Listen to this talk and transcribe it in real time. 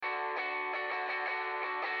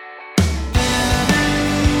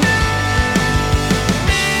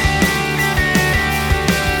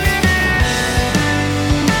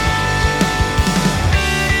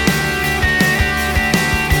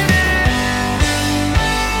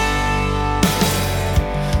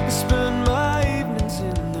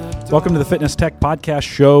Welcome to the Fitness Tech Podcast,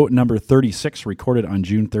 show number 36, recorded on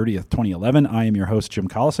June 30th, 2011. I am your host, Jim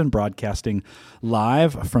Collison, broadcasting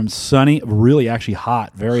live from sunny, really actually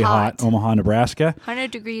hot, very hot Omaha, Nebraska.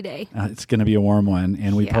 100-degree day. It's going to be a warm one,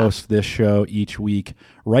 and we post this show each week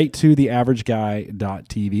right to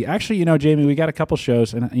theaverageguy.tv. Actually, Jamie, we got a couple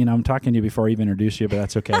shows, and, I'm talking to you before I even introduce you, but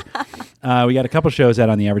that's okay. We got a couple shows out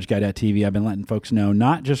on theaverageguy.tv. I've been letting folks know,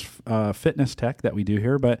 not just fitness tech that we do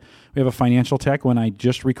here, but we have a financial tech one I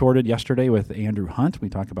just recorded yesterday with Andrew Hunt. We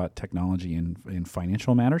talk about technology and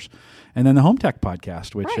financial matters. And then the Home Tech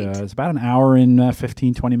Podcast, which is about an hour and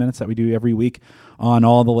 15, 20 minutes that we do every week on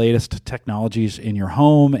all the latest technologies in your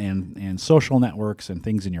home and social networks and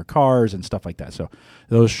things in your cars and stuff like that. So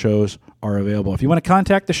those shows are available. If you want to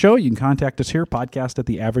contact the show, you can contact us here, podcast at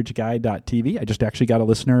theaverageguy.tv. I just actually got a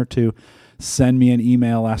listener to send me an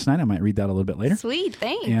email last night. I might read that a little bit later. Sweet,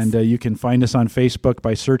 thanks. And you can find us on Facebook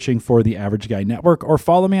by searching for The Average Guy Network, or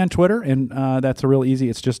follow me on Twitter, and that's a real easy.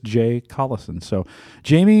 It's just Jay Collison. So,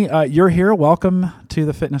 Jamie, you're here. Welcome to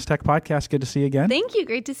the Fitness Tech Podcast. Good to see you again. Thank you.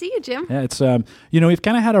 Great to see you, Jim. Yeah, it's we've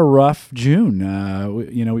kind of had a rough June.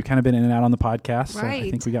 We've kind of been in and out on the podcast. Right. I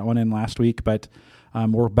think we got one in last week, but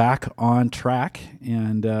we're back on track,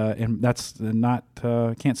 and that's not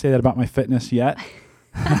can't say that about my fitness yet.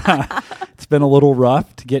 It's been a little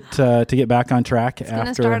rough to get back on track. It's going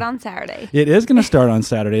to start on Saturday. It is going to start on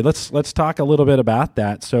Saturday. Let's talk a little bit about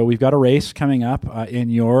that. So we've got a race coming up in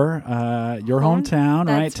your hometown,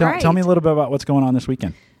 right? Tell me a little bit about what's going on this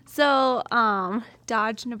weekend. So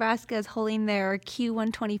Dodge, Nebraska is holding their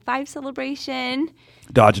Q125 celebration.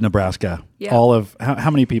 Dodge, Nebraska. Yep. All of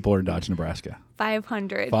how many people are in Dodge, Nebraska?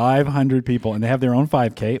 500. 500 people, and they have their own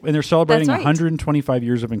 5K, and they're celebrating That's right. 125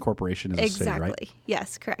 years of incorporation as a Exactly. city, right?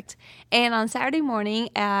 Yes, correct. And on Saturday morning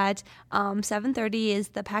at 7:30 is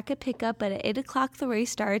the packet pickup, but at 8 o'clock the race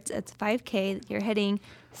starts. It's 5K. You're heading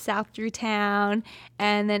south through town,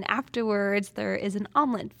 and then afterwards there is an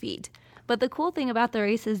omelet feed. But the cool thing about the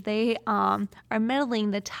race is they are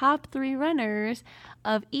medaling the top 3 runners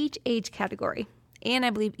of each age category. And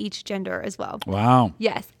I believe each gender as well. Wow.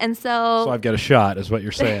 Yes. And so I've got a shot, is what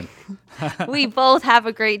you're saying. we both have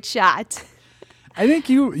a great shot. I think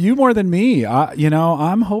you more than me.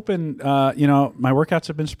 I'm hoping, my workouts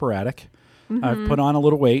have been sporadic. Mm-hmm. I've put on a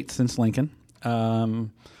little weight since Lincoln.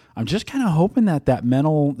 I'm just kind of hoping that the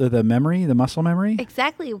muscle memory.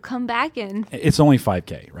 Exactly. We'll come back and. It's only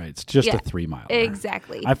 5K, right? It's just a 3 mile.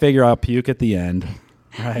 Exactly. I figure I'll puke at the end.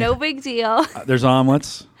 Right? No big deal. There's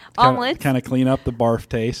omelets. Kind of clean up the barf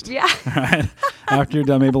taste. Yeah. Right? After you're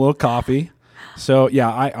done, maybe a little coffee. So,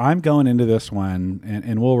 I'm going into this one,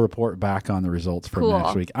 and we'll report back on the results from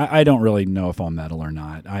next week. I don't really know if I'll medal or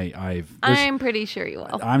not. I'm pretty sure you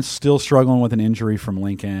will. I'm still struggling with an injury from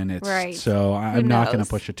Lincoln. Right. So I'm not going to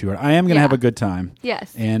push it too hard. I am going to have a good time.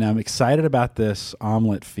 Yes. And I'm excited about this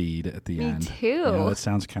omelet feed at the end. Me too. That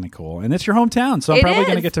sounds kind of cool. And it's your hometown, so I'm probably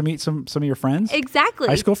going to get to meet some of your friends. Exactly.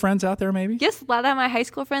 High school friends out there, maybe? Yes, a lot of my high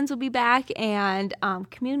school friends will be back, and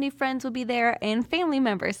community friends will be there, and family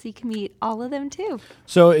members, so you can meet all of them too.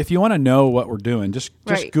 So if you want to know what we're doing, just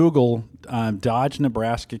Right. Google Dodge,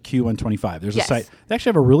 Nebraska Q125. There's a site. They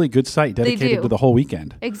actually have a really good site dedicated to the whole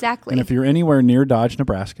weekend. Exactly. And if you're anywhere near Dodge,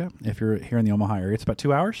 Nebraska, if you're here in the Omaha area, it's about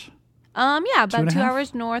 2 hours? About 2 half?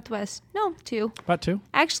 hours northwest. No, 2. About 2?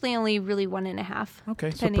 Actually, only really 1.5.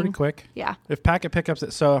 Okay, so pretty quick. Yeah. If packet pickups,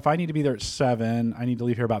 so if I need to be there at 7, I need to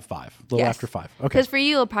leave here about 5, a little after 5. Okay. Because for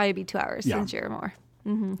you, it'll probably be 2 hours since you're more.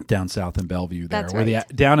 Mm-hmm. Down south in Bellevue there. That's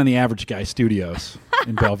right. Down in the Average Guy studios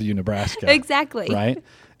in Bellevue, Nebraska. Exactly. Right?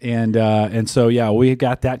 And so we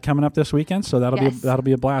got that coming up this weekend, so that'll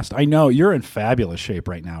be a blast. I know you're in fabulous shape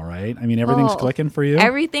right now, right? I mean, everything's clicking for you.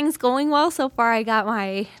 Everything's going well so far. I got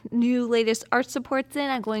my new latest arch supports in.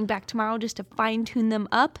 I'm going back tomorrow just to fine tune them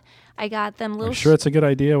up. I got them little. I'm sure it's a good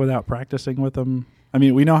idea without practicing with them. I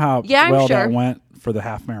mean, we know how that went for the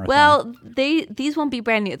half marathon. Well, these won't be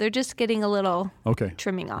brand new. They're just getting a little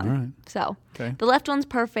trimming on. All right. So the left one's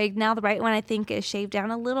perfect. Now the right one I think is shaved down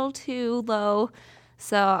a little too low.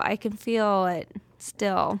 So I can feel it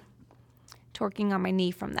still torquing on my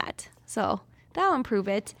knee from that. So that'll improve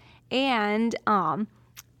it. And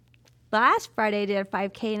last Friday I did a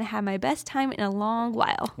 5K and I had my best time in a long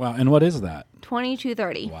while. Wow. And what is that?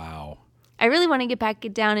 22:30. Wow. I really want to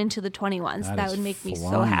get down into the 21s. That would make me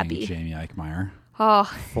so happy. Jamie Eichmeyer. Oh,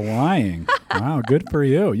 flying! Wow, good for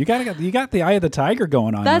you. You got the eye of the tiger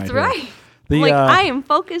going on. That's right. I am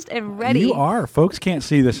focused and ready. You are. Folks can't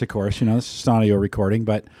see this, of course. This is an audio recording,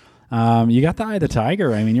 but you got the eye of the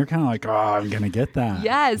tiger. I mean, you're kind of like, I'm going to get that.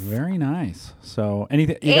 Yes. Very nice. So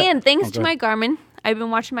anything. Thanks to my Garmin, I've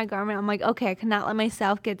been watching my Garmin. I'm like, okay, I cannot let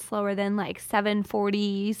myself get slower than like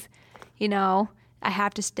 740s. You know, I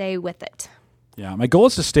have to stay with it. Yeah, my goal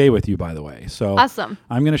is to stay with you, by the way. So awesome.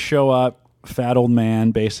 I'm going to show up, fat old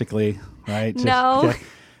man, basically, right? No.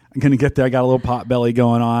 I'm going to get there. I got a little pot belly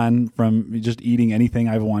going on from just eating anything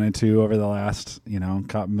I've wanted to over the last,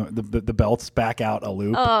 the belt's back out a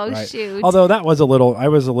loop. Oh, right? shoot. Although that's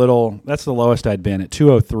the lowest I'd been at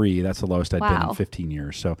 203. That's the lowest I'd been in 15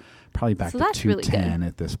 years. So probably back to 210 really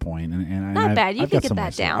at this point. And not bad. You can get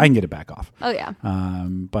that down. I can get it back off. Oh, yeah.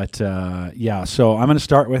 So I'm going to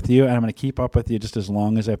start with you, and I'm going to keep up with you just as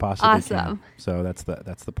long as I possibly can. Awesome. So that's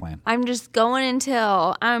the plan. I'm just going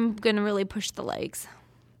until I'm going to really push the legs.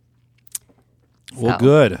 Well,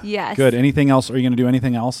 good. Yes. Good. Anything else? Are you going to do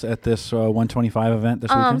anything else at this 125 event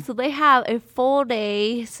this weekend? So they have a full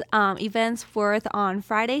day's events worth on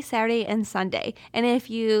Friday, Saturday, and Sunday. And if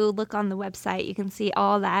you look on the website, you can see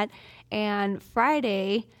all that. And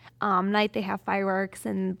Friday night, they have fireworks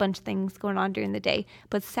and a bunch of things going on during the day.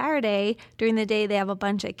 But Saturday, during the day, they have a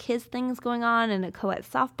bunch of kids things going on and a co-ed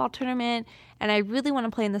softball tournament. And I really want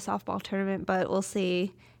to play in the softball tournament, but we'll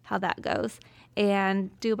see how that goes.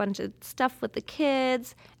 And do a bunch of stuff with the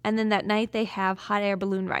kids. And then that night they have hot air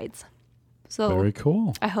balloon rides. So very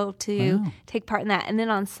cool. I hope to take part in that. And then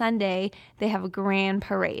on Sunday they have a grand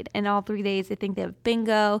parade. And all 3 days I think they have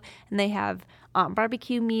bingo and they have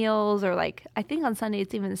barbecue meals, or I think on Sunday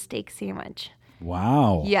it's even a steak sandwich.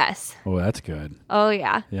 Wow. Yes. Oh, that's good. Oh,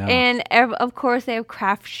 yeah. Yeah. And of course they have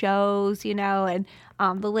craft shows, and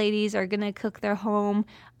the ladies are going to cook their home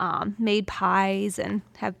made pies and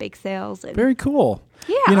have bake sales. And very cool.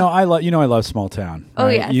 Yeah. I love small town. Right? Oh,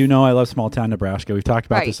 yes. I love small town Nebraska. We've talked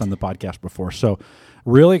about this on the podcast before. So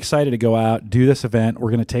really excited to go out, do this event. We're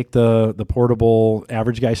going to take the portable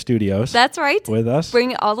Average Guy Studios. That's right. With us. Bring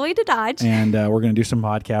it all the way to Dodge. And we're going to do some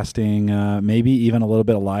podcasting, maybe even a little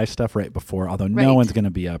bit of live stuff right before, although no one's going to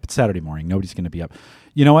be up. It's Saturday morning. Nobody's going to be up.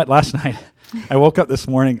 You know what? Last night, I woke up this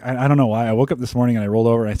morning. I don't know why. I woke up this morning and I rolled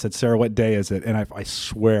over and I said, Sarah, what day is it? And I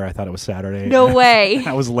swear I thought it was Saturday. No way.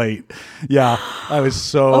 I was late. Yeah. I was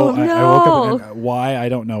so. Oh, no. I woke up and why? I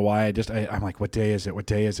don't know why. I'm like, what day is it? What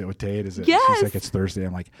day is it? What day is it? Yes. She's like, it's Thursday.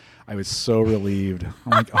 I'm like, I was so relieved.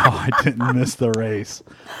 I'm like, I didn't miss the race.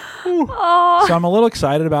 Oh. So I'm a little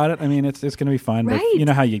excited about it. I mean, it's going to be fun. Right. But you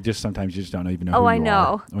know how sometimes you just don't even know who you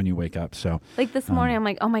are when you wake up. So this morning, I'm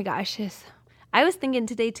like, oh my gosh, I was thinking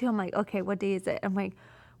today too. I'm like, okay, what day is it? I'm like,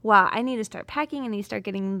 wow, I need to start packing. I need to start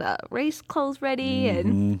getting the race clothes ready.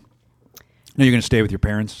 And now you're going to stay with your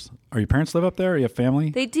parents. Are your parents live up there? Or you have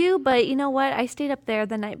family? They do, but you know what? I stayed up there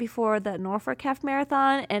the night before the Norfolk Half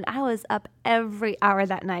Marathon, and I was up every hour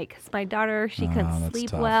that night because my daughter, she couldn't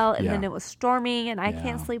sleep well, and then it was storming, and I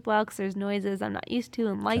can't sleep well because there's noises I'm not used to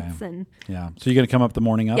and lights. And yeah. So you're going to come up the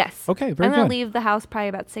morning up? Yes. Okay, very good. I'm going to leave the house probably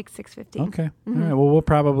about 6:15. Okay. All right. Well, we'll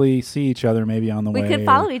probably see each other maybe on the way. We could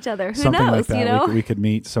follow each other. Who something knows, like that. We could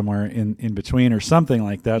meet somewhere in between or something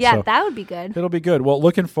like that. Yeah, so that would be good. It'll be good. Well,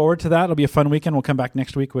 looking forward to that. It'll be a fun weekend. We'll come back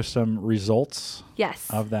next week with some results.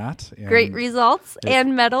 Of that. And great results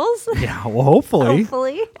and medals. Yeah, well, hopefully.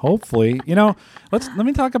 Hopefully. Let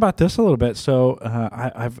me talk about this a little bit. So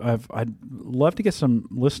I'd love to get some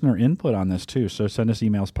listener input on this too. So send us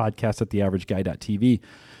emails, podcast@theaverageguy.tv.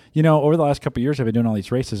 Over the last couple of years, I've been doing all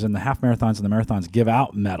these races, and the half marathons and the marathons give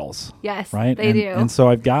out medals. Yes, right? They do. And so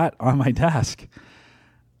I've got on my desk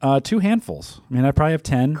 2 handfuls. I mean, I probably have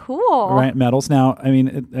 10 cool medals. Now, I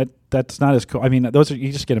mean, that's not as cool. I mean, those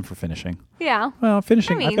you just get them for finishing. Yeah. Well,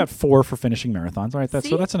 finishing. I've got 4 for finishing marathons. All right, that's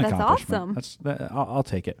an accomplishment. Awesome. I'll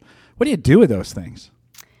take it. What do you do with those things?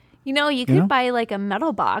 You could buy a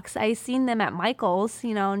metal box. I've seen them at Michael's,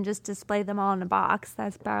 and just display them all in a box.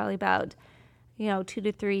 That's probably about, 2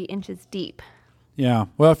 to 3 inches deep. Yeah.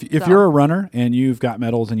 Well, if you're a runner and you've got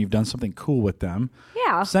medals and you've done something cool with them,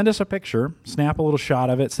 send us a picture, snap a little shot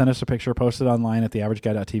of it, send us a picture, post it online at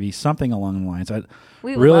theaverageguy.tv, something along the lines. I'd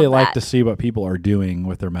really like to see what people are doing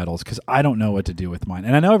with their medals because I don't know what to do with mine.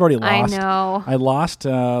 And I know I've already lost. I know. I lost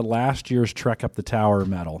last year's Trek Up the Tower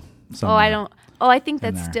medal. Oh, I don't. Oh, I think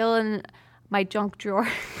that's still in my junk drawer.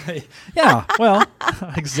 Yeah, well,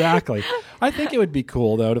 exactly. I think it would be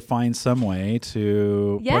cool, though, to find some way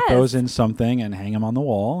to put those in something and hang them on the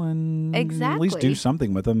wall and at least do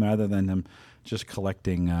something with them rather than them just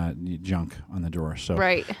collecting junk on the drawer. So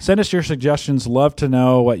send us your suggestions. Love to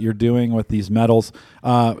know what you're doing with these medals.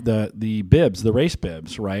 The bibs, the race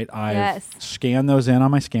bibs, right? I've scanned those in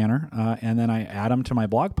on my scanner, and then I add them to my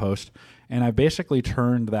blog post. And I basically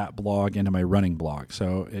turned that blog into my running blog.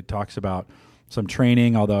 So it talks about some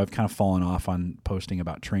training, although I've kind of fallen off on posting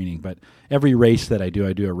about training. But every race that I do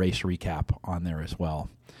a race recap on there as well.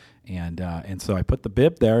 And so I put the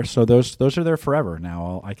bib there. So those are there forever.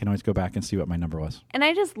 Now I can always go back and see what my number was. And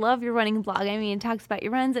I just love your running blog. I mean, it talks about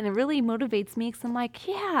your runs, and it really motivates me because I'm like,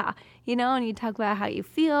 yeah, and you talk about how you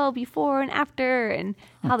feel before and after and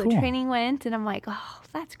how the training went. And I'm like, oh,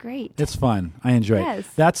 that's great. It's fun. I enjoy it.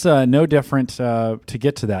 That's no different, to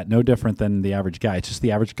get to that, no different than the average guy. It's just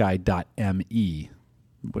theaverageguy.me.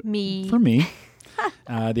 Me. For me.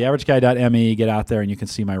 Theaverageguy.me, get out there and you can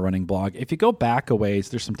see my running blog. If you go back a ways,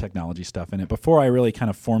 there's some technology stuff in it. Before I really kind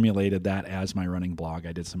of formulated that as my running blog,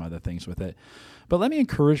 I did some other things with it. But let me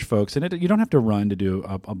encourage folks, and you don't have to run to do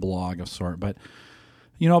a blog of sort, but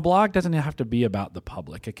a blog doesn't have to be about the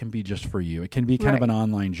public. It can be just for you. It can be kind of an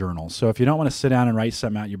online journal. So if you don't want to sit down and write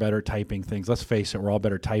something out, you're better at typing things. Let's face it, we're all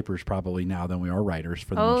better typers probably now than we are writers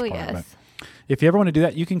for the most part. Yes. But if you ever want to do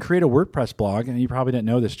that, you can create a WordPress blog, and you probably didn't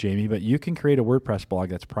know this, Jamie, but you can create a WordPress blog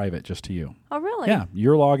that's private just to you. Oh, really? Yeah,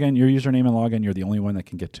 your login, your username and login, you're the only one that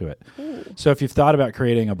can get to it. Ooh. So if you've thought about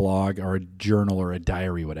creating a blog or a journal or a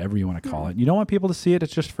diary, whatever you want to call it, you don't want people to see it,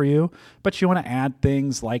 it's just for you, but you want to add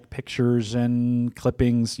things like pictures and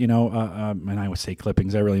clippings, and I would say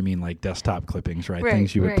clippings, I really mean like desktop clippings, right?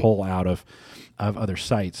 Things you would pull out of other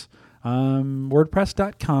sites.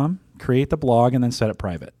 WordPress.com, create the blog and then set it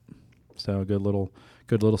private. So good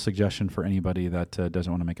little suggestion for anybody that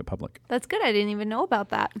doesn't want to make it public. That's good. I didn't even know about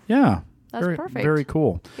that. Yeah. That's perfect. Very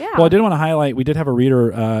cool. Yeah. Well, I did want to highlight, we did have a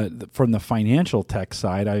reader from the financial tech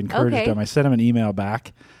side. I encouraged him. I sent him an email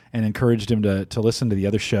back and encouraged him to listen to the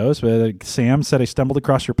other shows. But Sam said, I stumbled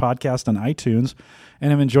across your podcast on iTunes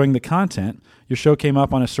and I'm enjoying the content. Your show came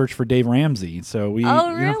up on a search for Dave Ramsey. So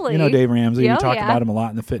really? You know Dave Ramsey. Yeah, we talked about him a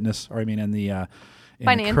lot in the fitness, in the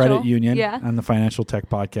credit union and the financial tech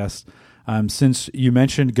podcast. Since you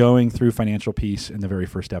mentioned going through Financial Peace in the very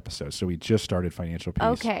first episode. So we just started Financial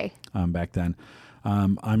Peace back then.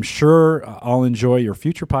 I'm sure I'll enjoy your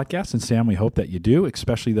future podcasts. And Sam, we hope that you do,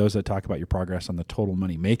 especially those that talk about your progress on the Total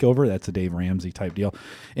Money Makeover. That's a Dave Ramsey type deal.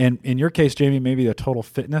 And in your case, Jamie, maybe the Total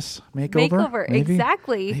Fitness Makeover.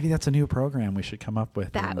 Exactly. Maybe that's a new program we should come up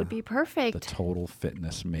with. That would be perfect. The Total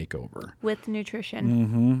Fitness Makeover. With nutrition.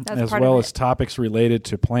 Mm-hmm. That's as part well of as topics related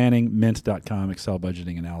to planning, mint.com, Excel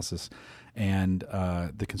budgeting analysis, and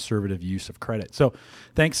the conservative use of credit. So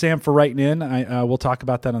thanks, Sam, for writing in. We'll talk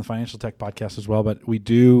about that on the Financial Tech Podcast as well. But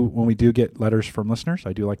when we do get letters from listeners,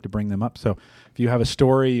 I do like to bring them up. So if you have a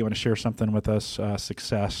story, you want to share something with us,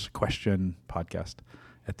 success, question, podcast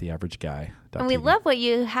at theaverageguy.tv. And we love what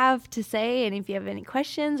you have to say. And if you have any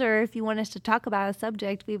questions or if you want us to talk about a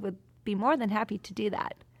subject, we would be more than happy to do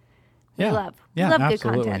that. We love absolutely. good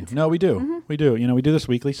content. No, we do. Mm-hmm. We do. We do this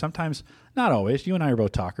weekly. Sometimes, not always. You and I are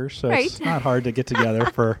both talkers, so it's not hard to get together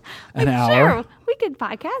for an hour. Sure, we could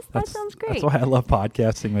podcast. That sounds great. That's why I love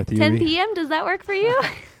podcasting with you. 10 p.m., does that work for you?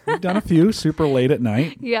 We've done a few super late at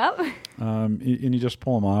night. Yep. And you just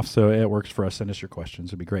pull them off, so it works for us. Send us your questions.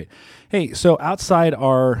 It'd be great. Hey, so outside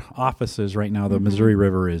our offices right now, the Missouri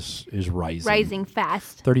River is rising. Rising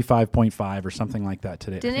fast. 35.5 or something like that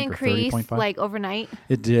today. Didn't increase like overnight?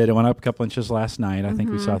 It did. It went up a couple inches last night. I think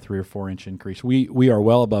we saw a 3 or 4 inch increase. We are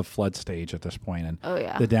well above flood stage at this point, and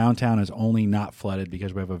the downtown is only not flooded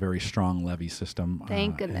because we have a very strong levee system.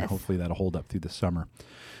 Thank goodness. And hopefully that'll hold up through the summer.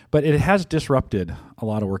 But it has disrupted a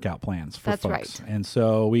lot of workout plans for folks. That's right. And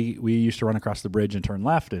so we used to run across the bridge and turn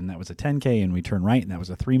left, and that was a 10K, and we turn right, and that was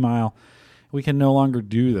a 3 mile. We can no longer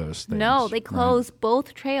do those things. No, they closed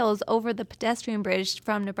both trails over the pedestrian bridge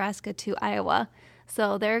from Nebraska to Iowa.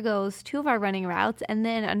 So there goes 2 of our running routes, and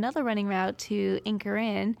then another running route to Anchor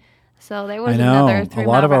Inn. So there was another 3 mile a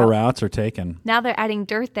lot of our route. Routes are taken. Now they're adding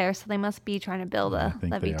dirt there, so they must be trying to build a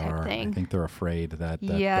levee type thing. I think they're afraid that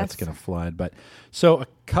that's going to flood. But so a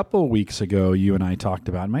couple weeks ago, you and I talked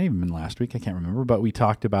about, it might have even been last week, I can't remember, but we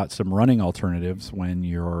talked about some running alternatives when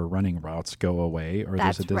your running routes go away or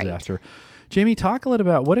there's a disaster. Right. Jamie, talk a little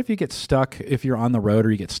about what if you get stuck, if you're on the road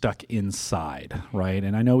or you get stuck inside, right?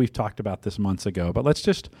 And I know we've talked about this months ago, but let's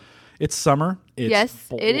just... It's summer. It is.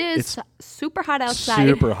 It's super hot outside.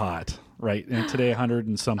 Super hot, right? And today, 100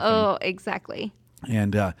 and something. Oh, exactly.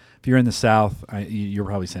 And if you're in the South, you're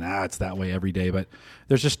probably saying, it's that way every day. But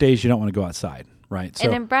there's just days you don't want to go outside, right? So,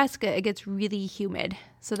 in Nebraska, it gets really humid.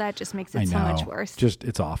 So that just makes it so much worse.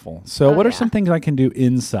 It's awful. So what are some things I can do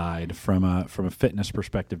inside from a fitness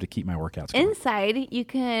perspective to keep my workouts going? Inside, you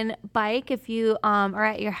can bike if you are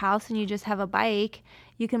at your house and you just have a bike.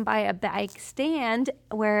 You can buy a bike stand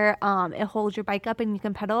where it holds your bike up and you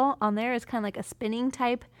can pedal on there. It's kind of like a spinning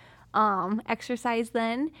type exercise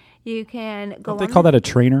then. You can go Don't they call that a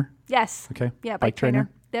trainer? Yes. Okay. Yeah, bike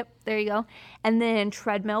trainer. Yep, there you go. And then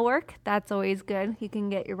treadmill work, that's always good. You can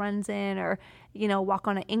get your runs in or, walk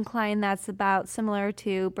on an incline. That's about similar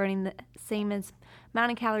to burning the same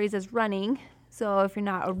amount of calories as running. So if you're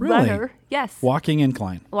not a runner, yes. Walking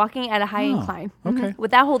incline. Walking at a high incline. Okay.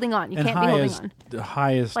 Without holding on. You and can't be holding on. The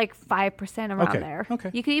highest. Like 5% around there.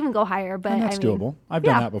 Okay. You could even go higher, but that's doable. I've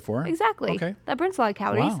done that before. Exactly. Okay. That burns a lot of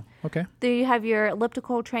calories. Wow. Okay. There you have your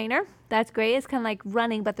elliptical trainer. That's great. It's kind of like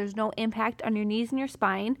running, but there's no impact on your knees and your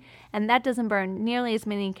spine. And that doesn't burn nearly as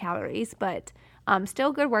many calories, but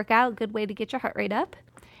still a good workout, good way to get your heart rate up.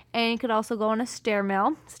 And you could also go on a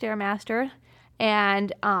Stairmaster.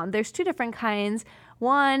 And there's 2 different kinds.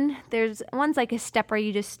 One's like a stepper,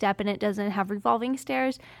 you just step and it doesn't have revolving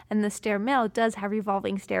stairs, and the stair mill does have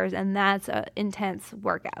revolving stairs, and that's an intense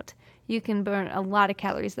workout. You can burn a lot of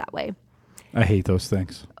calories that way. I hate those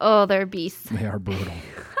things. Oh, they're beasts. They are brutal.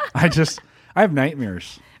 I have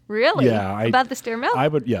nightmares. Really? Yeah. About the stair mill? I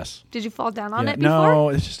would, yes. Did you fall down on it before? No,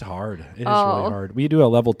 it's just hard. It is really hard. We do a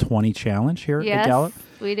level 20 challenge here at Gallup.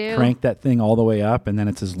 Yes, we do. Crank that thing all the way up, and then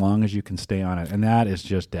it's as long as you can stay on it, and that is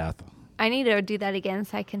just death. I need to do that again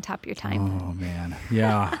so I can top your time. Oh, man.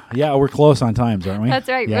 Yeah. Yeah, we're close on times, aren't we? That's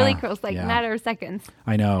right. Yeah. Really close. Like matter of seconds.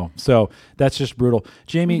 I know. So that's just brutal.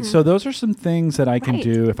 Jamie, so those are some things that I can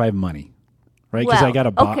do if I have money. Right? Because I got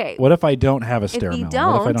a box. Okay. What if I don't have a stair mill?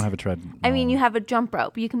 What if I don't have a treadmill? I mean, you have a jump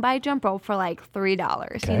rope. You can buy a jump rope for like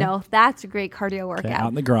 $3. That's a great cardio workout. Out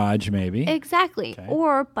in the garage, maybe. Exactly. Okay.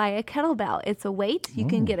 Or buy a kettlebell. It's a weight. You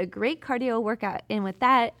can get a great cardio workout in with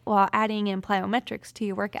that while adding in plyometrics to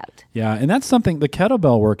your workout. Yeah, and that's something, the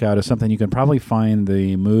kettlebell workout is something you can probably find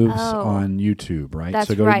the moves on YouTube, right? That's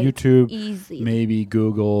so go to YouTube, maybe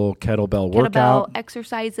Google kettlebell workout.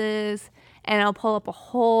 Exercises. And I'll pull up a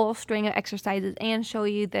whole string of exercises and show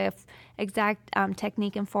you the exact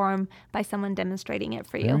technique and form by someone demonstrating it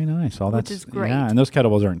for you. Very nice. Which is great. Yeah, and those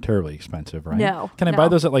kettlebells aren't terribly expensive, right? No. Can I buy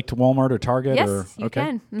those at like Walmart or Target? Yes, you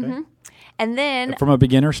can. Mm-hmm. And then from a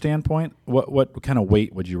beginner standpoint, what kind of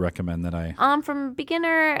weight would you recommend that I? From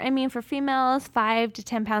beginner, I mean, for females, 5 to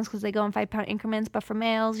 10 pounds because they go in 5-pound increments. But for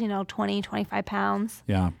males, 20, 25 pounds.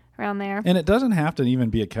 Yeah. Around there. And it doesn't have to even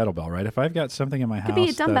be a kettlebell, right? If I've got something in my house. Could be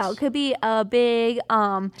a dumbbell. Could be a big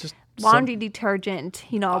laundry detergent,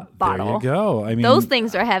 bottle. There you go. I mean, those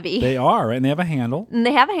things are heavy. They are, right? And they have a handle. And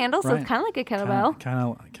they have a handle, so it's kind of like a kettlebell.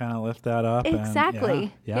 Kind of lift that up. Exactly.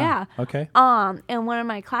 And, yeah. Okay. In one of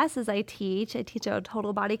my classes I teach a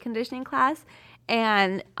total body conditioning class,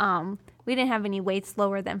 and we didn't have any weights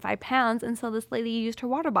lower than 5 pounds, and so this lady used her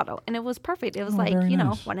water bottle, and it was perfect. It was nice.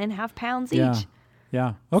 1.5 pounds each.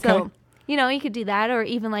 Yeah. Okay. So, you could do that, or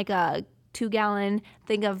even like a 2-gallon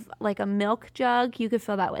thing of like a milk jug. You could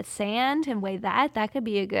fill that with sand and weigh that. That could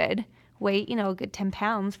be a good weight, a good 10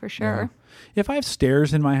 pounds for sure. Yeah. If I have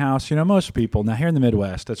stairs in my house, most people, now here in the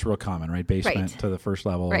Midwest, that's real common, right? Basement to the first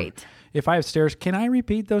level. Right. If I have stairs, can I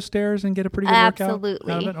repeat those stairs and get a pretty good workout?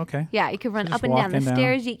 Absolutely. Okay. Yeah, you could run up and down the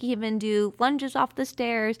stairs. You can even do lunges off the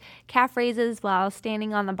stairs, calf raises while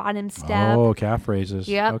standing on the bottom step. Oh, calf raises.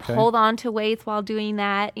 Yep. Okay. Hold on to weights while doing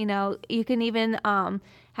that. You can even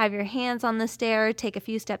have your hands on the stair, take a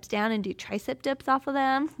few steps down and do tricep dips off of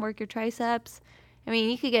them, work your triceps. I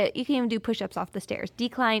mean, you can even do push-ups off the stairs,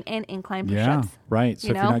 decline and incline push-ups. Yeah, right. So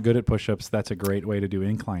if you're not good at push-ups, that's a great way to do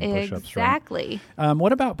incline push-ups, exactly. Right?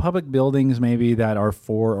 What about public buildings maybe that are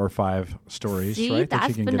 4 or 5 stories, right? That's that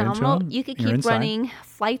you can phenomenal. Get into them? You could keep running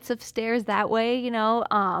flights of stairs that way,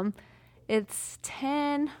 it's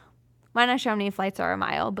 10... I'm not sure how many flights are a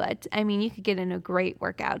mile, but I mean, you could get in a great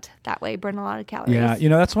workout that way, burn a lot of calories. Yeah,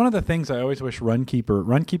 that's one of the things I always wish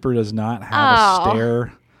Runkeeper does not have a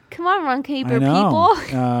stair. Come on, Runkeeper people.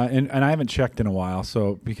 And I haven't checked in a while,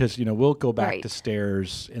 so because we'll go back to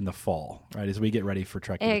stairs in the fall, right, as we get ready for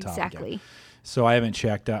trekking the top again. Exactly. So I haven't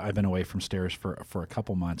checked. I've been away from stairs for a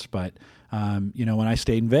couple months, but when I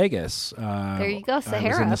stayed in Vegas, there you go, Sahara. I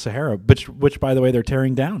was in the Sahara, which by the way they're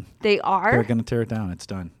tearing down. They are. They're going to tear it down. It's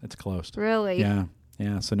done. It's closed. Really? Yeah.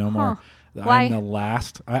 So no more. Why? I'm the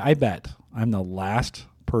last. I bet I'm the last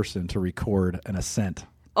person to record an ascent.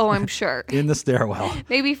 Oh, I'm sure. In the stairwell.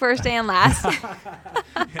 Maybe first and last.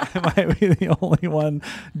 I might be the only one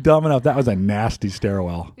dumb enough. That was a nasty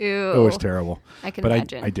stairwell. Ew. It was terrible. I can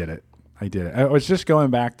imagine. I did it. I was just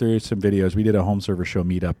going back through some videos. We did a home server show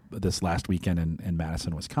meetup this last weekend in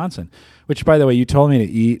Madison, Wisconsin, which, by the way, you told me to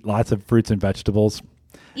eat lots of fruits and vegetables.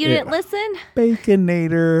 You didn't listen?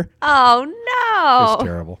 Baconator. Oh, no. It was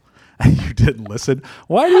terrible. You didn't listen?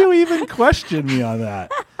 Why do you even question me on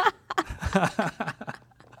that?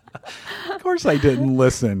 Of course I didn't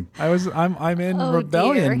listen. I'm in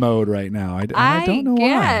rebellion mode right now. I don't know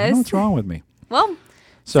why. I don't know what's wrong with me. Well,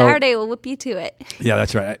 So Saturday will whip you to it. Yeah,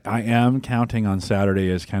 that's right. I am counting on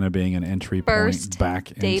Saturday as kind of being an entry point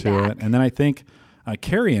back into it. And then I think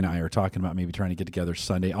Carrie and I are talking about maybe trying to get together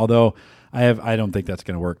Sunday. Although I don't think that's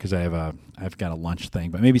going to work because I've got a lunch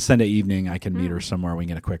thing. But maybe Sunday evening I can meet her somewhere. We can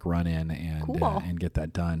get a quick run in and get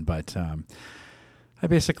that done. But I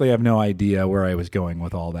basically have no idea where I was going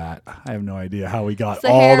with all that. I have no idea how we got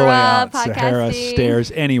all the way out Sahara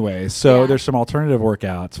stairs. Anyway, so there's some alternative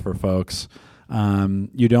workouts for folks.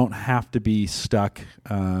 You don't have to be stuck.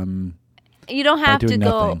 You don't have to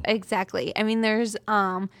go nothing. Exactly. I mean, there's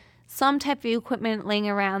some type of equipment laying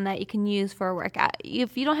around that you can use for a workout.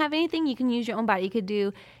 If you don't have anything, you can use your own body. You could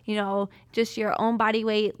do, just your own body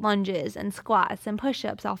weight lunges and squats and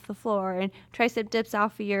push-ups off the floor and tricep dips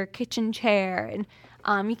off of your kitchen chair.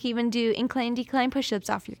 And you can even do incline, decline push-ups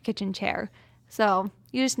off your kitchen chair. So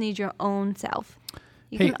you just need your own self.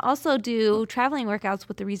 You can also do traveling workouts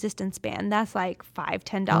with the resistance band. That's like $5,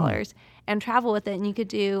 $10 and travel with it. And you could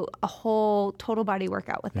do a whole total body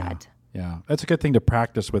workout with that. Yeah, that's a good thing to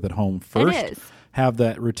practice with at home first. It is. Have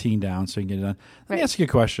that routine down so you can get it done. Let me ask you a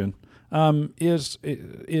question. Is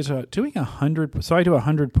doing 100? So I do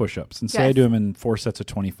 100 push-ups, and say I do them in 4 sets of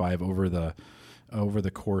 25 over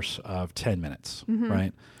the course of 10 minutes,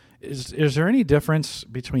 right? Is there any difference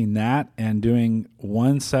between that and doing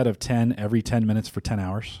one set of 10 every 10 minutes for 10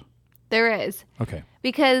 hours? There is. Okay.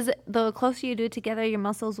 Because the closer you do it together, your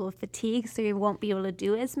muscles will fatigue, so you won't be able to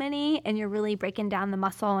do as many, and you're really breaking down the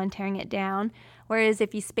muscle and tearing it down. Whereas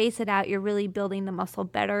if you space it out, you're really building the muscle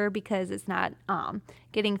better because it's not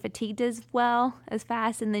getting fatigued as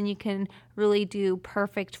fast, and then you can really do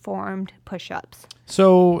perfect formed push-ups.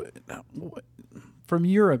 So, from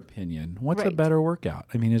your opinion, what's a better workout?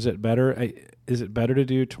 I mean, is it better to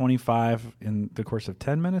do 25 in the course of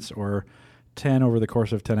 10 minutes or 10 over the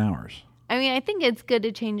course of 10 hours? I mean, I think it's good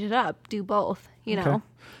to change it up, do both, you know.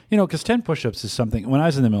 Because 10 push-ups is something, when I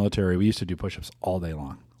was in the military, we used to do push-ups all day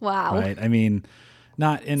long. Wow. Right? I mean,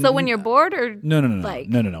 not in... So when you're bored or... No.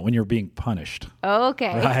 When you're being punished. Oh,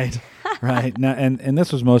 okay. Right. Now, and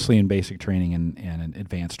this was mostly in basic training and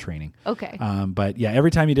advanced training. Okay. But yeah,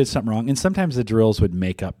 every time you did something wrong, and sometimes the drills would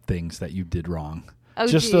make up things that you did wrong.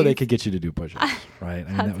 So they could get you to do push-ups, right? I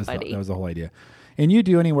mean, that was the whole idea. And you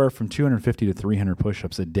do anywhere from 250 to 300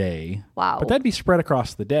 push-ups a day. Wow. But that'd be spread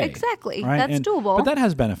across the day. Exactly. Right? That's doable. But that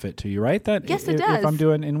has benefit to you, right? Yes, it does. If I'm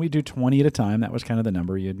doing, and we do 20 at a time, that was kind of the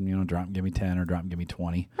number. You'd drop and give me 10 or drop and give me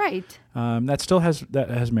 20. Right. That still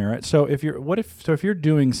has merit. So if you're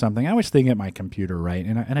doing something, I was thinking at my computer, right?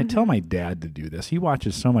 And I tell my dad to do this. He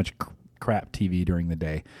watches so much crap TV during the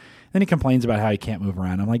day. Then he complains about how he can't move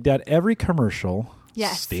around. I'm like, Dad, every commercial,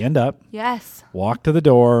 stand up, walk to the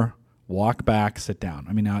door, walk back, sit down.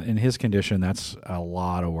 I mean, now in his condition, that's a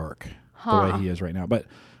lot of work the way he is right now. But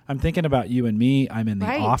I'm thinking about you and me. I'm in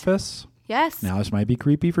the office. Yes. Now, this might be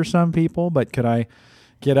creepy for some people, but could I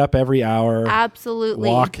get up every hour? Absolutely.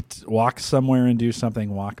 Walk somewhere and do something,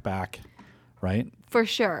 walk back, right? For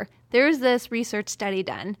sure. There's this research study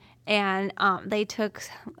done, and they took,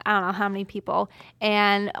 I don't know how many people,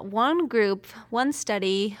 and one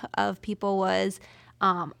study of people was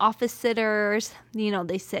office sitters.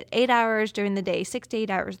 They sit 8 hours during the day, 6 to 8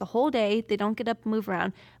 hours the whole day. They don't get up and move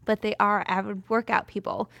around, but they are avid workout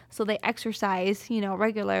people. So they exercise,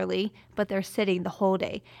 regularly, but they're sitting the whole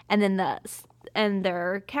day. And then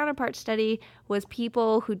their counterpart study was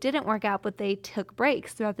people who didn't work out, but they took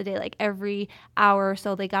breaks throughout the day, like every hour or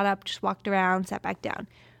so. They got up, just walked around, sat back down.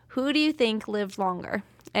 Who do you think lived longer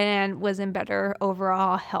and was in better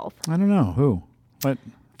overall health? I don't know. Who? What?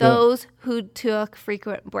 Those who took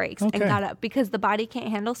frequent breaks and got up, because the body can't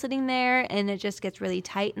handle sitting there, and it just gets really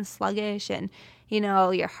tight and sluggish, and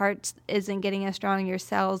your heart isn't getting as strong, your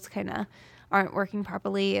cells kind of aren't working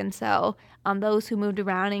properly, and so those who moved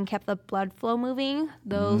around and kept the blood flow moving,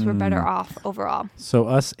 those were better off overall. So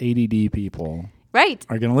us ADD people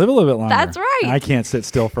are going to live a little bit longer. That's right. I can't sit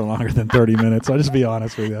still for longer than 30 minutes. I'll just be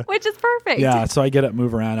honest with you. Which is perfect. Yeah, so I get up,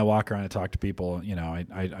 move around, I walk around, I talk to people.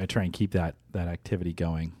 I try and keep that activity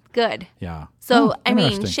going. Good. Yeah. So,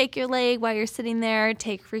 shake your leg while you're sitting there,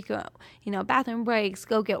 take frequent, bathroom breaks,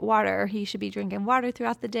 go get water. You should be drinking water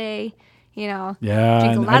throughout the day. Drink a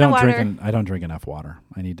lot of water. I don't drink enough water.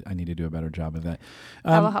 I need to do a better job of that.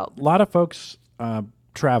 I will help. A lot of folks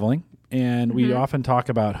traveling, and we often talk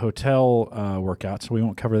about hotel workouts, so we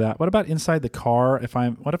won't cover that. What about inside the car?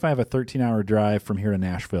 What if I have a 13-hour drive from here to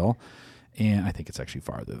Nashville, and I think it's actually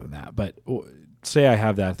farther than that, but say I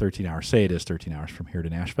have that 13 hours. Say it is 13 hours from here to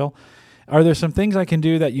Nashville. Are there some things I can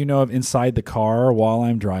do that of inside the car while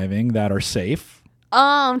I'm driving that are safe?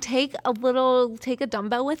 Take a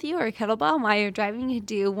dumbbell with you or a kettlebell while you're driving. You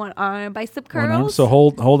do one arm bicep curls. One arm, so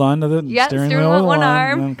hold on to the steering wheel with one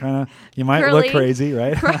arm. And kind of, you might look crazy,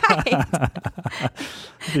 right? Right.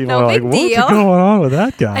 People no are like, big deal. What's going on with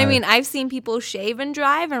that guy? I mean, I've seen people shave and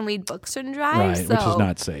drive and read books and drive. Right, so which is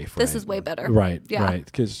not safe. This right? is way better. Right, yeah. right.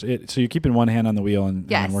 Because so you're keeping one hand on the wheel and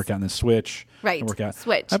work out and then switch. Right. Work out.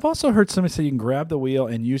 Switch. I've also heard somebody say you can grab the wheel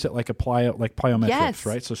and use it like a plyometrics, yes.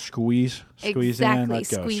 right? So squeeze exactly. in, let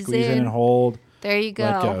go. Squeeze in and hold. There you go.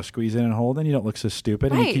 Let go. Squeeze in and hold, and you don't look so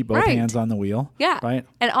stupid. And you keep both hands on the wheel. Yeah. Right.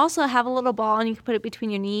 And also have a little ball, and you can put it between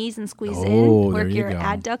your knees and squeeze in. Work your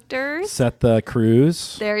adductors. Set the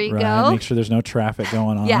cruise. There you go. Make sure there's no traffic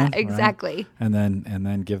going on. Yeah, exactly. Right? And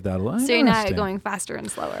then give that a little. So you're not going faster and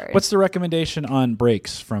slower. What's the recommendation on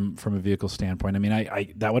brakes from a vehicle standpoint? I mean,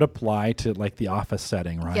 I that would apply to like the office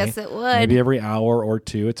setting, right? Yes, it would. Maybe every hour or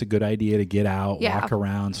two, it's a good idea to get out, walk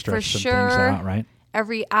around, stretch some things out, right?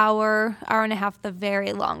 Every hour and a half, the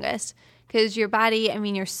very longest. Because your body, I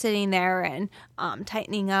mean, you're sitting there and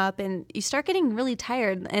tightening up, and you start getting really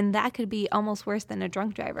tired, and that could be almost worse than a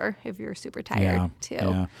drunk driver if you're super tired too.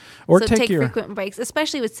 Yeah. Or so take frequent breaks,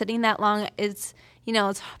 especially with sitting that long. It's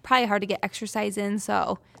probably hard to get exercise in,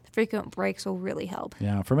 so the frequent breaks will really help.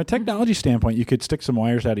 Yeah, from a technology standpoint, you could stick some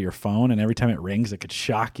wires out of your phone, and every time it rings, it could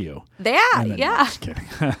shock you. Yeah, no, just kidding.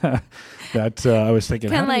 That I was thinking,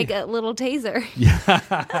 kind of like a little taser.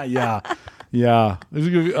 Yeah.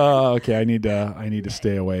 Okay, I need to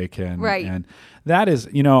stay awake and that is,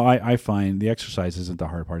 I find the exercise isn't the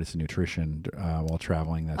hard part; it's the nutrition while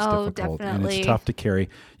traveling that's difficult, definitely. And it's tough to carry.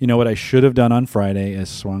 You know what I should have done on Friday is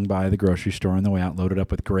swung by the grocery store on the way out, loaded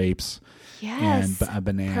up with grapes. Yes. And a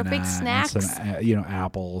banana, perfect snacks, and some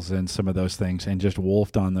apples, and some of those things, and just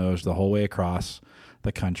wolfed on those the whole way across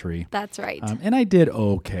the country. That's right. And I did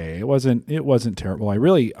okay. It wasn't terrible. I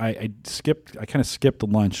kind of skipped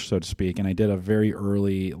lunch, so to speak, and I did a very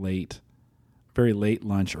late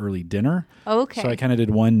lunch, early dinner. Okay. So I kind of did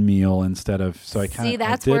one meal instead of. So I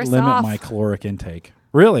did limit my caloric intake.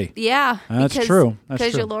 Really? Yeah. That's true.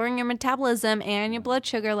 Because you're lowering your metabolism and your blood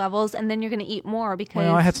sugar levels, and then you're going to eat more because...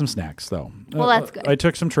 Well, I had some snacks, though. Well, that's good. I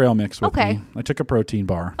took some trail mix with me. I took a protein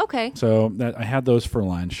bar. Okay. So I had those for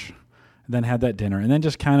lunch, then had that dinner, and then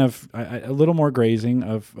just kind of a little more grazing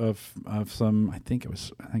of some... I think it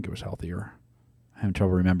was healthier. I'm having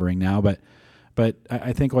trouble remembering now, but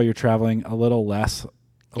I think while you're traveling, a little less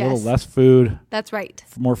food. That's right.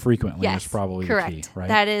 More frequently is probably correct. The key, right?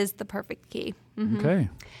 That is the perfect key. Mm-hmm. Okay.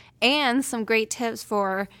 And some great tips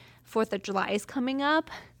for 4th of July is coming up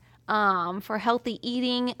for healthy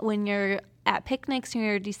eating when you're at picnics and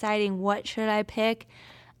you're deciding what should I pick.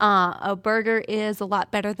 A burger is a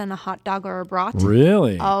lot better than a hot dog or a brat.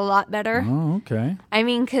 Really? A lot better. Oh, okay. I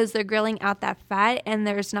mean, because they're grilling out that fat and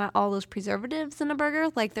there's not all those preservatives in a burger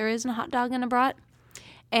like there is in a hot dog and a brat.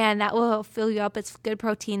 And that will fill you up. It's good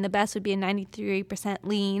protein. The best would be a 93%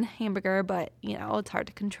 lean hamburger, but, it's hard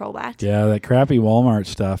to control that. Yeah, that crappy Walmart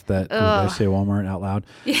stuff that, I say Walmart out loud?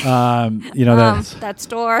 That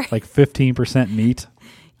store. Like 15% meat.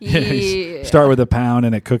 Yeah. Start with a pound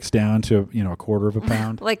and it cooks down to, a quarter of a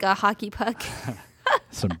pound. Like a hockey puck.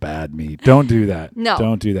 Some bad meat. Don't do that. No.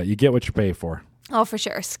 Don't do that. You get what you pay for. Oh, for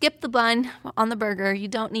sure. Skip the bun on the burger. You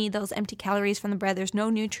don't need those empty calories from the bread. There's no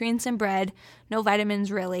nutrients in bread, no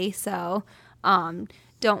vitamins really. So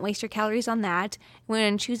don't waste your calories on that.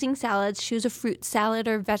 When choosing salads, choose a fruit salad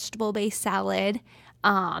or vegetable-based salad.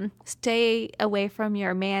 Stay away from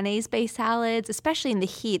your mayonnaise-based salads, especially in the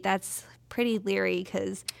heat. That's pretty leery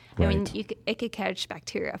because, it could catch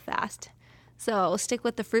bacteria fast. So stick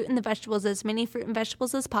with the fruit and the vegetables, as many fruit and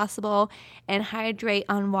vegetables as possible, and hydrate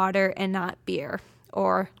on water and not beer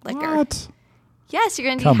or liquor. What? Yes, you're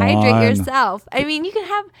going to dehydrate yourself. I mean, you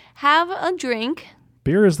can have a drink.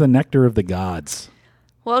 Beer is the nectar of the gods.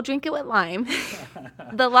 Well, drink it with lime.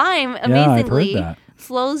 The lime, amazingly, I've heard that.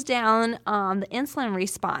 slows down the insulin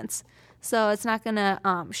response. So it's not going to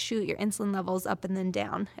shoot your insulin levels up and then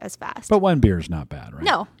down as fast. But one beer is not bad, right?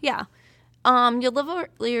 No, yeah. Your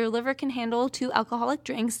liver can handle 2 alcoholic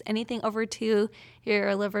drinks. Anything over 2,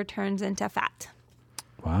 your liver turns into fat.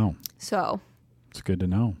 Wow. So it's good to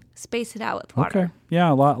know. Space it out with water. Okay.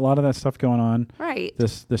 Yeah, a lot of that stuff going on. Right.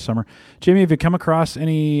 This summer. Jamie, have you come across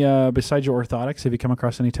any besides your orthotics? Have you come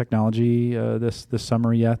across any technology this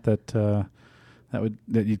summer yet that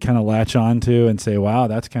you'd kind of latch on to and say, "Wow,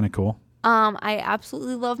 that's kind of cool"? I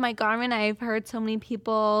absolutely love my Garmin. I've heard so many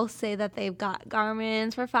people say that they've got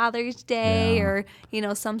Garmins for Father's Day or,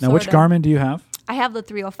 some sort of... Now, which Garmin do you have? I have the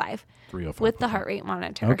 305. 305. With the heart rate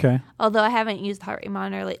monitor. Okay. Although I haven't used the heart rate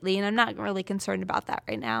monitor lately, and I'm not really concerned about that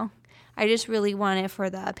right now. I just really want it for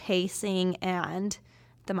the pacing and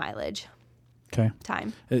the mileage. Okay.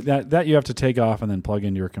 Time. That you have to take off and then plug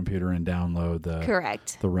into your computer and download the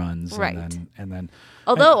correct the runs. Right. And then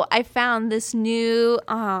although I found this new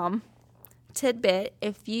tidbit.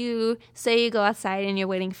 If you say you go outside and you're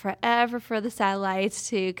waiting forever for the satellites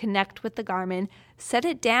to connect with the Garmin, set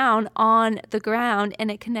it down on the ground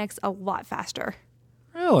and it connects a lot faster.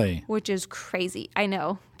 Really? Which is crazy. I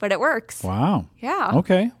know, but it works. Wow. Yeah.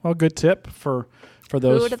 Okay. Well, good tip for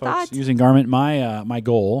those folks thought? using Garmin. My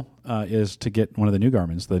goal is to get one of the new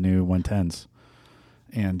Garmins, the new 110s.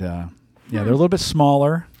 And they're a little bit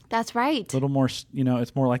smaller. That's right. A little more,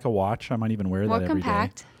 it's more like a watch. I might even wear that every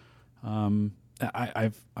compact. Day.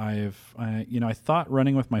 I thought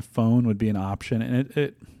running with my phone would be an option, and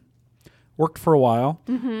it worked for a while.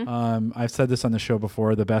 Mm-hmm. I've said this on the show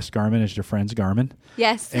before. The best Garmin is your friend's Garmin.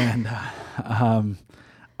 Yes. And so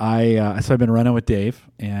I've been running with Dave,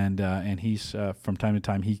 and he's from time to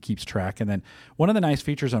time he keeps track. And then one of the nice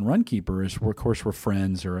features on Runkeeper is, of course, we're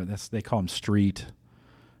friends, or they call them Street.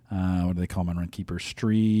 What do they call them on Runkeeper?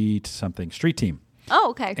 Street Team.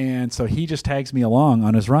 Oh, okay. And so he just tags me along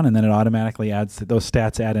on his run, and then it automatically adds those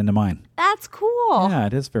stats add into mine. That's cool. Yeah,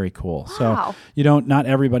 it is very cool. Wow. So not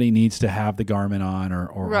everybody needs to have the Garmin on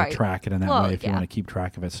or track it in that way if you want to keep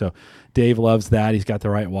track of it. So Dave loves that. He's got the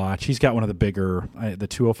right watch. He's got one of the bigger, the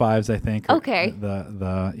 205s, I think. Okay.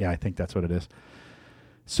 I think that's what it is.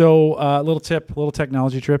 So little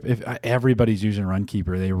technology trip. If everybody's using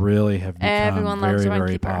Runkeeper, they really have become very,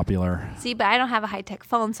 very popular. See, but I don't have a high-tech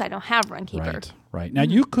phone, so I don't have Runkeeper. Right. Now,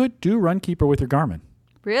 you could do Runkeeper with your Garmin.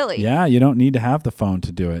 Really? Yeah, you don't need to have the phone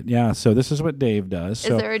to do it. Yeah, so this is what Dave does.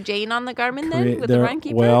 Is there a Jane on the Garmin then with the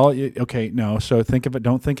Runkeeper? Well, okay, no. So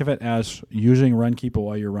don't think of it as using Runkeeper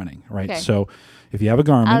while you're running, right? Okay. So if you have a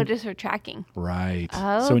Garmin. Oh, just for tracking. Right.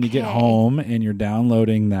 Okay. So when you get home and you're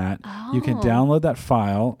downloading that, you can download that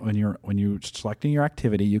file when you're selecting your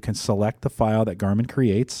activity. You can select the file that Garmin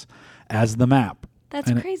creates as the map. That's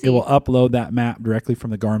crazy. It will upload that map directly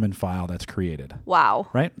from the Garmin file that's created. Wow.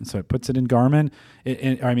 Right? And so it puts it in Garmin.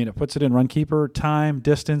 It puts it in Runkeeper, time,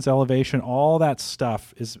 distance, elevation, all that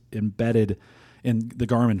stuff is embedded in the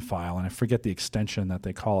Garmin file. And I forget the extension that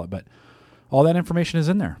they call it, but all that information is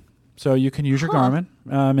in there. So you can use your Garmin.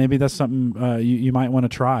 Maybe that's something you might want to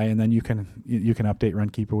try, and then you can update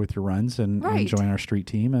Runkeeper with your runs and join our street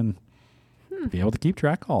team and be able to keep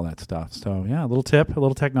track of all that stuff. So yeah, a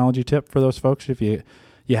little technology tip for those folks. If you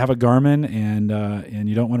have a Garmin and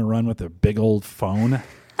you don't want to run with a big old phone.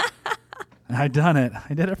 I've done it.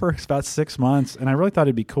 I did it for about 6 months, and I really thought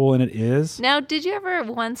it'd be cool, and it is. Now, did you ever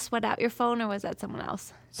once sweat out your phone, or was that someone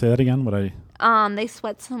else? Say that again. They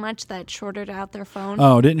sweat so much that it shorted out their phone.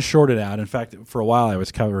 Oh, it didn't short it out. In fact, for a while I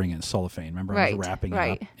was covering it in cellophane. Remember, I was wrapping it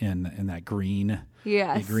up in that green,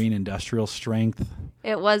 the green industrial strength.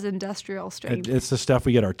 It was industrial strength. It's the stuff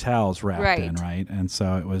we get our towels wrapped in, right? And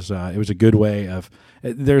so it was a good way of.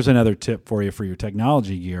 There's another tip for you for your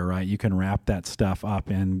technology gear, right? You can wrap that stuff up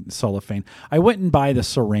in cellophane. I wouldn't buy the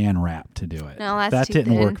Saran wrap to do it. No, that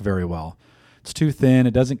didn't work very well. It's too thin.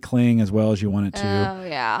 It doesn't cling as well as you want it to. Oh,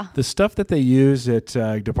 yeah. The stuff that they use at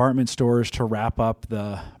department stores to wrap up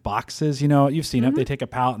the boxes, you've seen it. They take a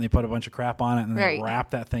pallet and they put a bunch of crap on it and then they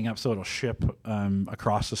wrap that thing up so it'll ship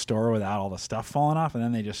across the store without all the stuff falling off, and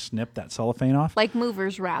then they just snip that cellophane off. Like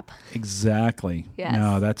movers wrap. Exactly. Yes.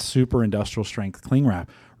 No, that's super industrial strength cling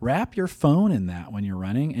wrap. Wrap your phone in that when you're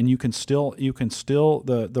running, and you can still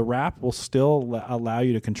the wrap will still allow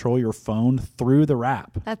you to control your phone through the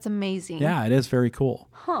wrap. That's amazing. Yeah, it is very cool.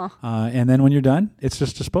 Huh. And then when you're done, it's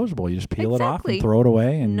just disposable. You just peel it off and throw it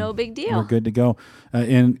away, and no big deal. You're good to go.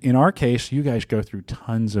 In our case, you guys go through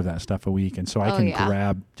tons of that stuff a week, and so I can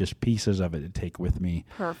grab just pieces of it to take with me.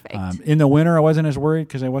 Perfect. In the winter, I wasn't as worried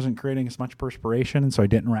because I wasn't creating as much perspiration, and so I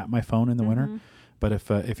didn't wrap my phone in the winter. But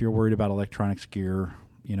if you're worried about electronics gear,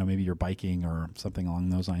 maybe you're biking or something along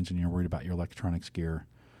those lines and you're worried about your electronics gear,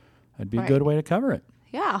 that'd be a good way to cover it.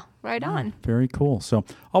 Yeah, right on. Very cool. So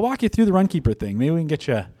I'll walk you through the Runkeeper thing. Maybe we can get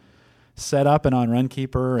you set up and on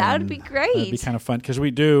Runkeeper. That would be great. That'd be kind of fun because we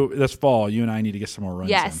do this fall. You and I need to get some more runs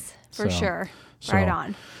in. Yes, for sure. Right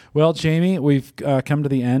on. Well, Jamie, we've come to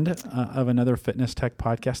the end of another Fitness Tech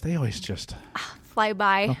podcast. They always just... fly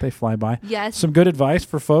by. Don't they fly by? Yes. Some good advice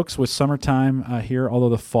for folks with summertime here, although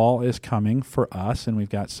the fall is coming for us, and we've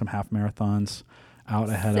got some half marathons out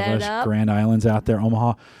ahead of us. Grand Island's out there,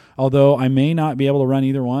 Omaha. Although I may not be able to run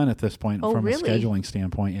either one at this point from a scheduling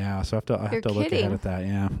standpoint. Yeah, so I have to look ahead at that.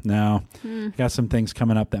 Yeah, no, got some things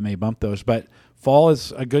coming up that may bump those. But fall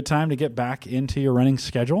is a good time to get back into your running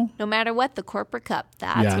schedule. No matter what, the Corporate Cup,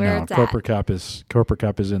 that's where it's Corporate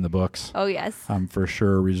Cup is in the books. Oh, yes. I'm for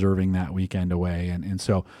sure reserving that weekend away. And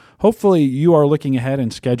so hopefully you are looking ahead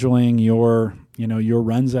and scheduling your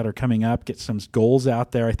runs that are coming up, get some goals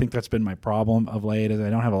out there. I think that's been my problem of late is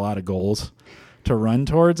I don't have a lot of goals to run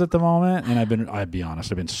towards at the moment. And I'd be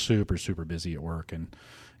honest, I've been super, super busy at work.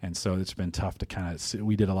 And so it's been tough to kind of,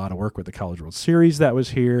 we did a lot of work with the College World Series that was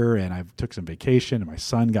here, and I took some vacation, and my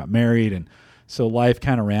son got married, and so life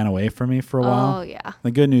kind of ran away from me for a while. Oh, yeah. The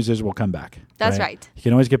good news is we'll come back. That's right. You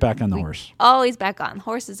can always get back on the horse. Always back on.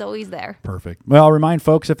 Horse is always there. Perfect. Well, I'll remind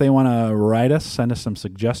folks if they want to write us, send us some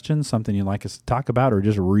suggestions, something you'd like us to talk about, or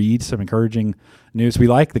just read some encouraging news. We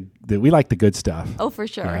like the good stuff. Oh, for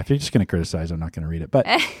sure. Yeah, if you're just going to criticize, I'm not going to read it. But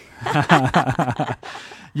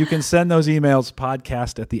you can send those emails,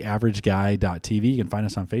 podcast@theaverageguy.tv. You can find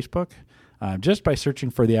us on Facebook. Just by searching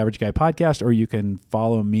for The Average Guy Podcast, or you can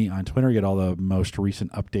follow me on Twitter, get all the most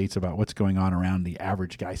recent updates about what's going on around the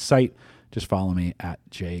Average Guy site. Just follow me at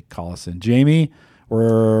Jay Collison. Jamie,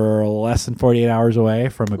 we're less than 48 hours away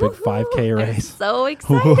from a big 5K race. I'm so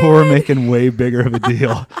excited. We're making way bigger of a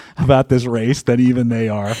deal about this race than even they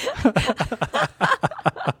are.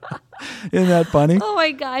 Isn't that funny? Oh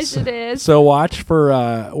my gosh, it is. So watch for,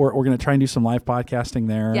 we're going to try and do some live podcasting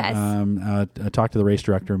there. Yes. Talk to the race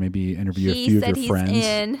director, maybe interview a few of your friends.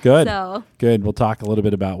 In, Good. So. Good. We'll talk a little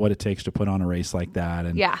bit about what it takes to put on a race like that.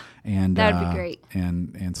 And that'd be great.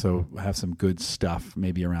 And so have some good stuff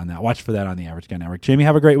maybe around that. Watch for that on the Average Guy Network. Jamie,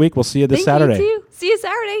 have a great week. We'll see you this Saturday. You too. See you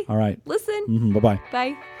Saturday. All right. Listen. Bye-bye.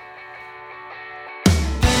 Bye.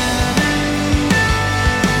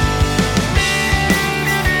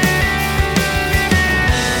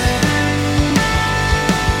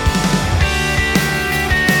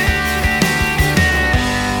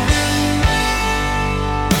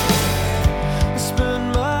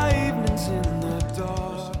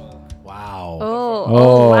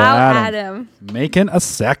 Oh, wow, Adam. Making a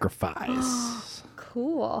sacrifice.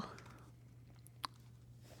 Cool.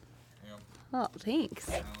 Oh, thanks.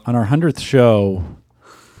 On our 100th show,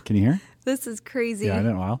 can you hear? This is crazy. Yeah, I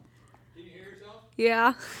don't know. Well. Can you hear yourself?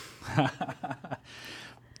 Yeah.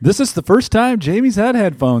 This is the first time Jamie's had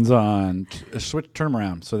headphones on. Turn them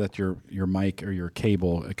around so that your mic or your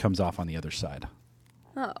cable, it comes off on the other side.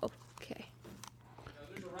 Oh, okay.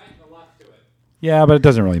 There's a right and a left to it. Yeah, but it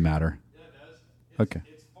doesn't really matter. Okay.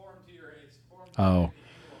 It's formed to your Oh.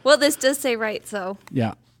 Well, this does say right, so.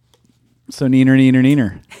 Yeah. So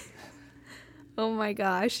neener. Oh my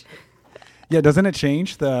gosh. Yeah, doesn't it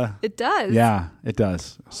change the? It does. Yeah, it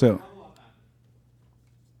does. So.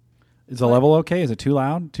 Is the level okay? Is it too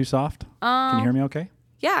loud? Too soft? Can you hear me okay?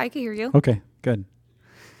 Yeah, I can hear you. Okay, good.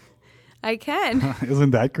 I can.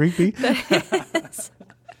 Isn't that creepy?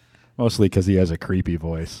 Mostly because he has a creepy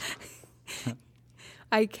voice.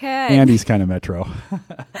 I can. And he's kind of metro.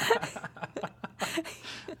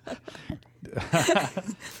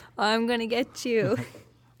 I'm going to get you.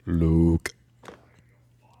 Luke.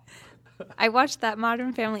 I watched that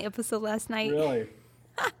Modern Family episode last night. Really?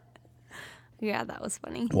 Yeah, that was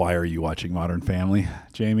funny. Why are you watching Modern Family,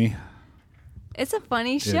 Jamie? It's a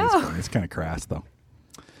funny show. It's kind of crass, though.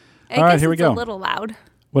 All right, here we go. It's a little loud.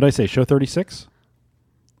 What did I say? Show 36?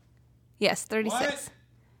 Yes, 36. What?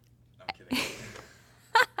 I'm kidding.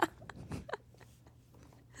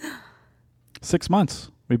 6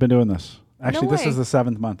 months we've been doing this. Actually, No this way. is the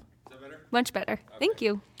 7th month. Is that better? Much better. Okay. Thank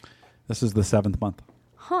you. This is the 7th month.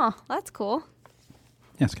 Huh, that's cool.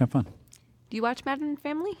 Yeah, it's kind of fun. Do you watch Modern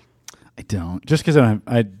Family? I don't. Just because I'm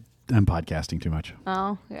podcasting too much.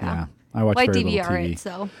 Oh, yeah. I watch Well, I very little DVR TV. it,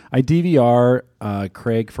 so. I DVR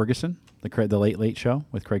Craig Ferguson, the Late Late Show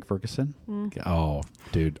with Craig Ferguson. Oh,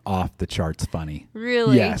 dude, off the charts funny.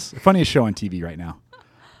 Really? Yes. Funniest show on TV right now,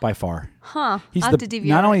 by far. Huh. He's I'll have to DVR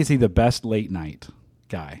not only it. is he the best late night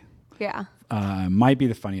guy, Yeah. might be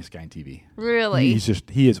the funniest guy on TV. Really?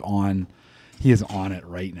 He is on it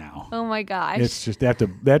right now. Oh my gosh. It's just they have to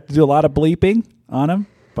do a lot of bleeping on him,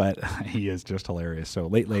 but he is just hilarious. So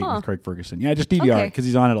Late with Craig Ferguson. Yeah, just DVR it because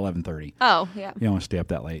he's on at 11:30. Oh, yeah. You don't want to stay up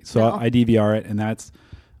that late. So No. I DVR it, and that's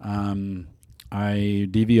I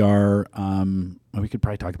DVR. We could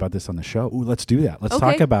probably talk about this on the show. Ooh, let's do that. Let's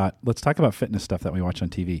talk about fitness stuff that we watch on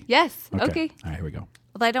TV. Yes. Okay. All right, here we go.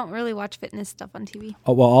 Well, I don't really watch fitness stuff on TV.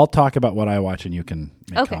 Oh well, I'll talk about what I watch, and you can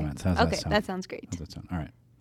make comments. How's okay, that sound? that sounds great. How's that sound? All right.